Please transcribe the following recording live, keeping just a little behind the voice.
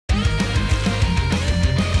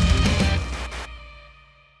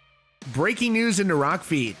Breaking news in the rock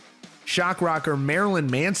feed. Shock rocker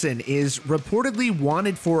Marilyn Manson is reportedly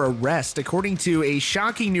wanted for arrest, according to a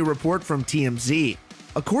shocking new report from TMZ.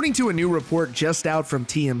 According to a new report just out from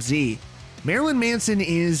TMZ, Marilyn Manson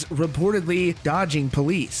is reportedly dodging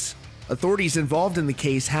police. Authorities involved in the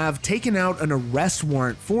case have taken out an arrest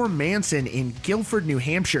warrant for Manson in Guilford, New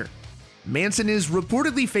Hampshire. Manson is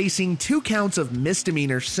reportedly facing 2 counts of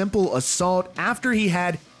misdemeanor simple assault after he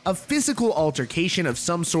had a physical altercation of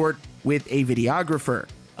some sort with a videographer.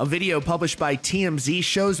 A video published by TMZ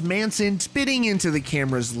shows Manson spitting into the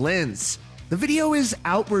camera's lens. The video is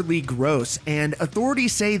outwardly gross, and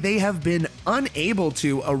authorities say they have been unable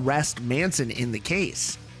to arrest Manson in the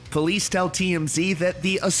case. Police tell TMZ that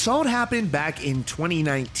the assault happened back in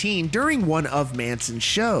 2019 during one of Manson's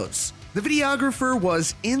shows. The videographer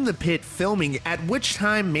was in the pit filming, at which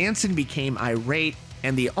time Manson became irate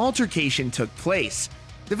and the altercation took place.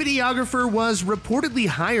 The videographer was reportedly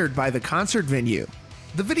hired by the concert venue.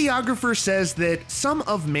 The videographer says that some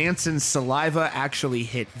of Manson's saliva actually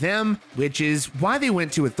hit them, which is why they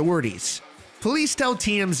went to authorities. Police tell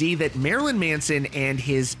TMZ that Marilyn Manson and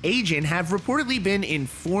his agent have reportedly been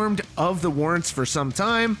informed of the warrants for some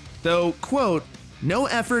time, though, quote, no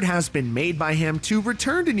effort has been made by him to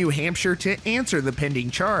return to New Hampshire to answer the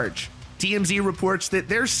pending charge. TMZ reports that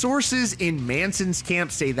their sources in Manson's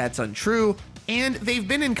camp say that's untrue, and they've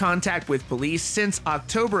been in contact with police since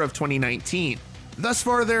October of 2019. Thus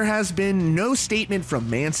far, there has been no statement from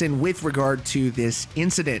Manson with regard to this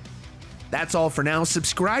incident. That's all for now.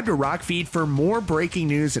 Subscribe to Rock Feed for more breaking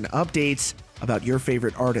news and updates about your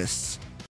favorite artists.